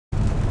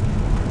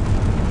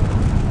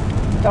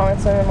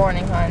Donuts in the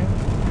morning, hon.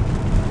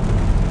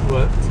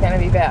 What? It's gonna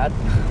be bad.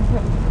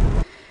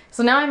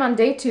 So now I'm on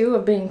day 2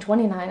 of being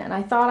 29, and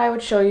I thought I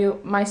would show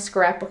you my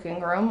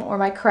scrapbooking room, or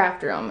my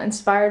craft room,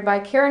 inspired by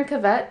Karen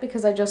Kavett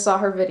because I just saw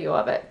her video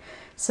of it.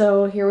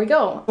 So here we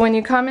go. When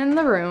you come in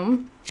the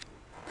room,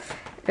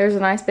 there's a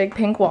nice big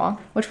pink wall,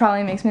 which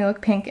probably makes me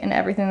look pink in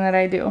everything that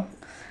I do.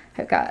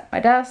 I've got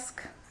my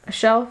desk, a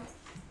shelf.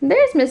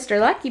 There's Mr.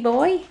 Lucky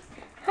Boy.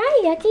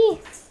 Hi, Yucky.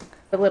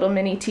 A little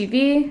mini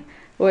TV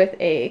with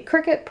a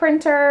Cricut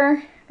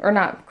printer, or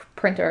not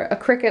printer, a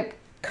Cricut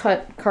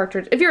cut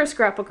cartridge. If you're a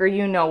scrapbooker,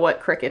 you know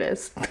what Cricut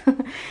is.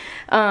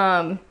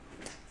 Old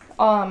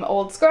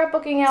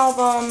scrapbooking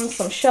albums,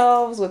 some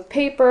shelves with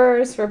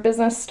papers for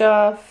business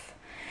stuff,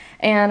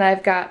 and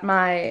I've got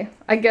my,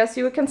 I guess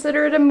you would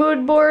consider it a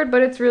mood board,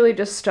 but it's really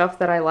just stuff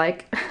that I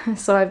like.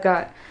 So I've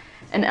got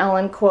an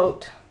Ellen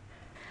quote,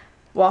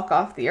 "Walk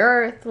off the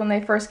earth." When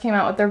they first came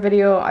out with their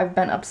video, I've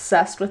been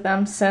obsessed with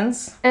them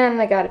since.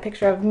 And I got a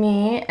picture of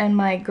me and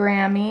my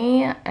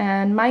Grammy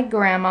and my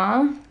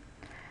grandma.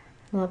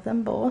 Love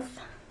them both.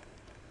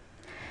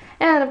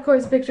 And of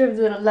course a picture of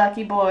the little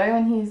Lucky Boy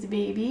when he's a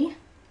baby.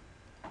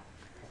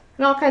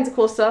 And all kinds of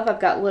cool stuff.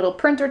 I've got little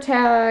printer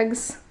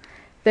tags.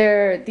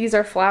 These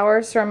are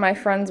flowers from my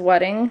friend's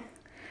wedding.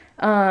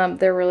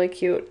 They're really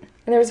cute.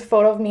 And there's a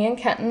photo of me and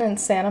Kenton in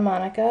Santa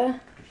Monica.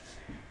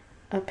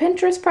 A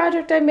Pinterest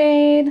project I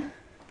made.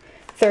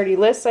 30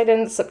 lists I did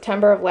in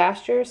September of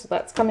last year, so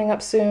that's coming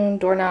up soon.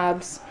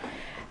 Doorknobs.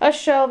 A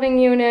shelving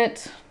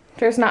unit.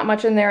 There's not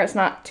much in there. It's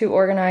not too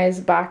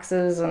organized.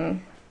 Boxes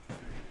and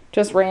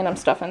just random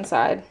stuff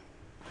inside.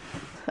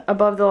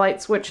 Above the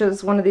light switch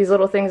is one of these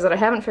little things that I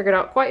haven't figured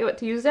out quite what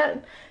to use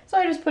yet. So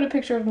I just put a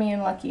picture of me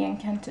and Lucky and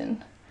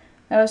Kenton.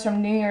 That was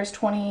from New Year's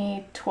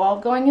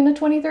 2012 going into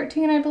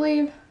 2013, I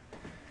believe.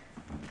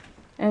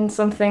 And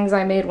some things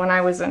I made when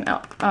I was in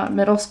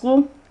middle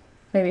school,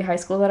 maybe high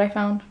school, that I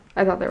found.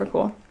 I thought they were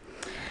cool.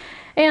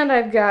 And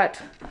I've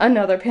got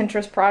another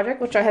Pinterest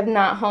project, which I have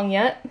not hung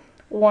yet.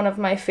 One of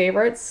my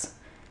favorites.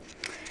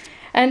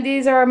 And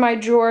these are my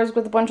drawers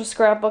with a bunch of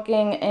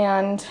scrapbooking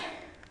and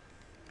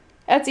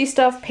Etsy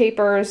stuff,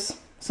 papers,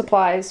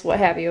 supplies, what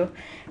have you.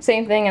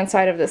 Same thing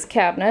inside of this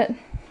cabinet.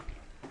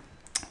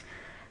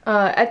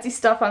 Etsy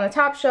stuff on the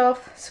top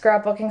shelf,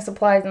 scrapbooking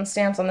supplies and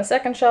stamps on the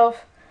second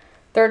shelf.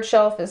 Third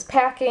shelf is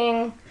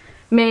packing,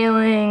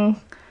 mailing,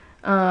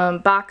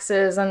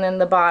 boxes, and then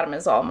the bottom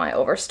is all my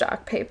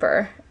overstock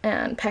paper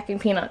and packing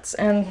peanuts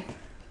and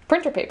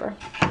printer paper.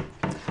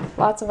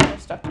 Lots of other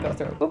stuff to go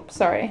through. Oops,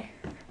 sorry.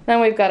 Then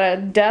we've got a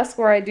desk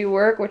where I do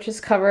work, which is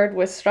covered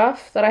with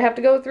stuff that I have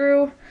to go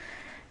through.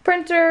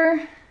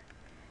 Printer,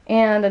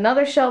 and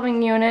another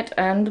shelving unit,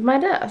 and my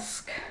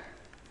desk.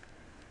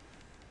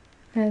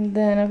 And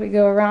then if we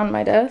go around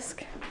my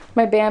desk,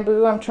 my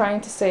bamboo I'm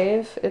trying to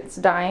save. It's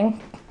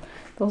dying.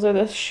 Those are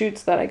the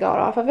shoots that I got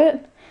off of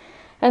it.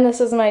 And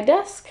this is my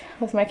desk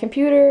with my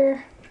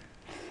computer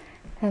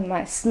and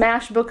my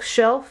Smashbook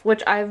shelf,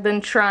 which I've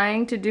been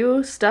trying to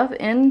do stuff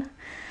in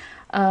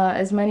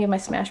as many of my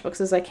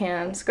Smashbooks as I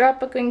can.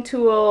 Scrapbooking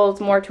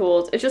tools, more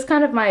tools. It's just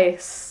kind of my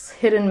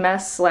hidden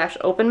mess slash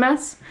open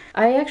mess.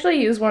 I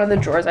actually use one of the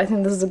drawers, I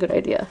think this is a good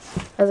idea,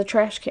 as a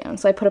trash can.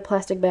 So I put a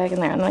plastic bag in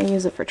there and I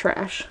use it for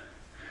trash.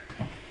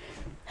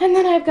 And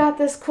then I've got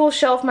this cool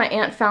shelf my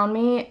aunt found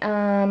me.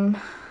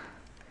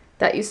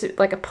 That used to be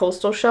like a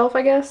postal shelf,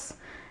 I guess.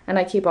 And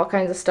I keep all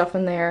kinds of stuff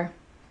in there.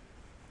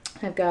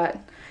 I've got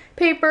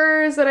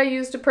papers that I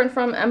use to print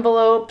from,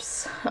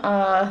 envelopes,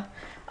 a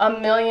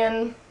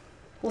million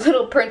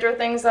little printer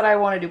things that I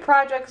want to do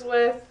projects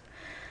with,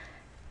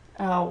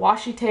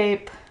 washi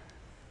tape,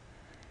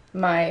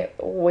 my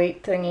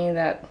weight thingy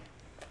that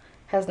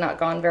has not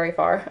gone very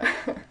far,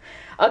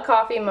 a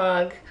coffee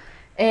mug,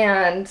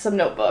 and some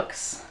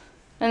notebooks.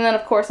 And then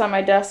of course on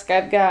my desk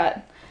I've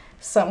got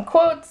some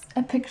quotes,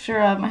 a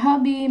picture of my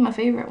hubby, my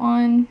favorite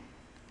one.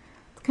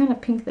 It's kind of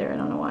pink there, I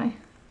don't know why.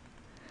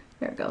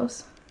 There it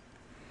goes.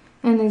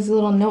 And these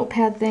little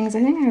notepad things.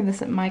 I think I had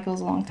this at Michael's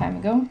a long time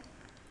ago.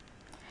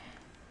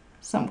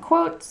 Some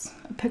quotes,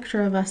 a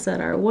picture of us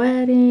at our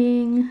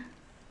wedding.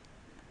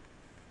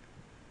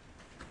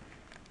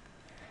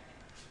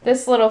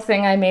 This little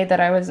thing I made that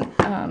I was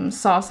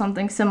saw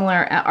something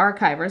similar at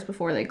Archivers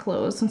before they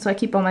closed, and so I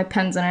keep all my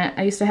pens in it.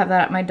 I used to have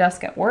that at my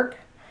desk at work.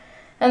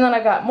 And then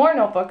I got more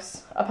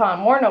notebooks upon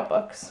more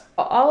notebooks.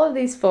 All of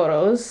these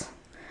photos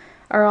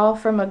are all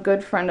from a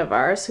good friend of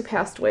ours who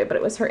passed away, but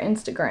it was her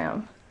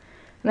Instagram.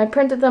 And I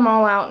printed them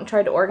all out and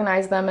tried to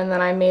organize them, and then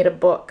I made a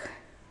book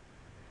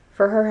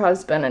for her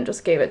husband and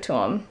just gave it to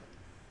him.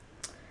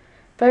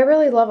 But I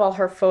really love all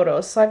her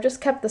photos, so I've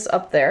just kept this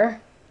up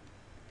there.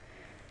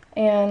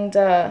 And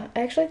I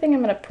actually think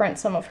I'm going to print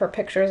some of her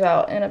pictures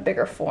out in a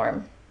bigger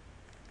form,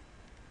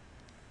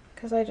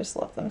 because I just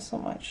love them so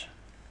much.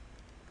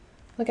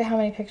 Look at how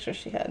many pictures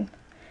she had.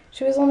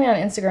 She was only on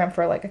Instagram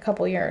for like a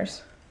couple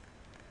years.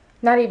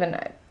 Not even,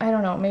 I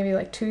don't know, maybe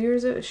like 2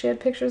 years she had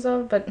pictures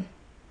of, but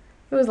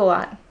it was a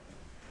lot.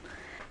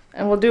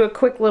 And we'll do a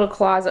quick little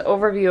closet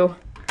overview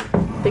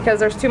because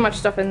there's too much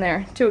stuff in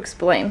there to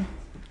explain.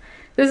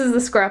 This is the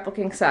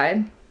scrapbooking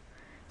side.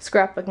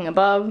 Scrapbooking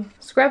above,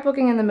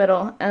 scrapbooking in the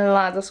middle, and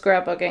lots of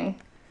scrapbooking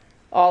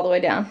all the way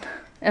down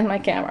in my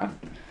camera.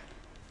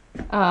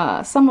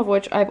 Some of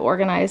which I've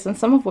organized and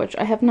some of which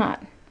I have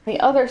not. The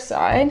other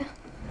side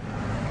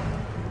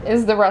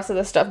is the rest of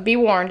the stuff. Be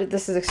warned,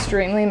 this is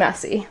extremely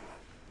messy.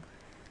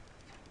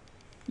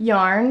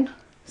 Yarn,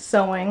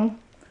 sewing,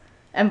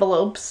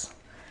 envelopes,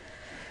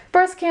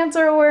 breast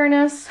cancer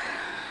awareness,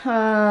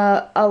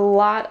 a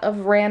lot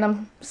of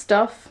random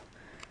stuff,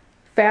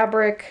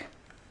 fabric,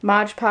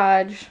 Mod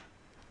Podge,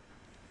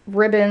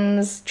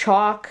 ribbons,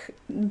 chalk,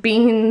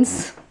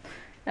 beans,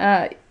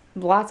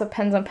 lots of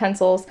pens and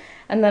pencils,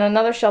 and then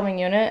another shelving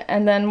unit,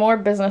 and then more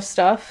business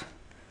stuff,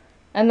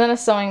 and then a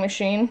sewing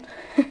machine,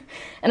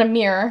 and a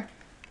mirror.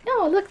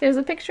 Oh, look, there's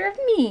a picture of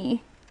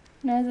me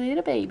when I was a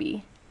little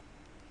baby.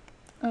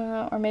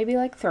 Or maybe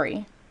like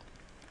 3.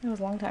 It was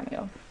a long time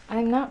ago.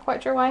 I'm not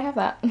quite sure why I have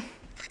that.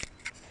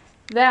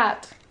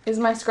 That is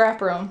my scrap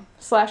room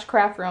 /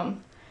 craft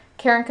room.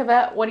 Karen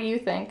Kavett, what do you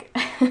think?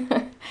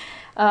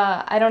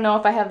 I don't know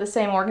if I have the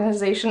same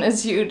organization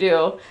as you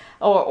do,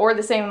 or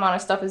the same amount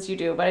of stuff as you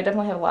do, but I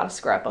definitely have a lot of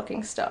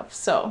scrapbooking stuff.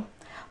 So,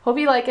 hope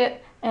you like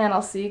it, and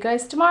I'll see you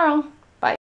guys tomorrow.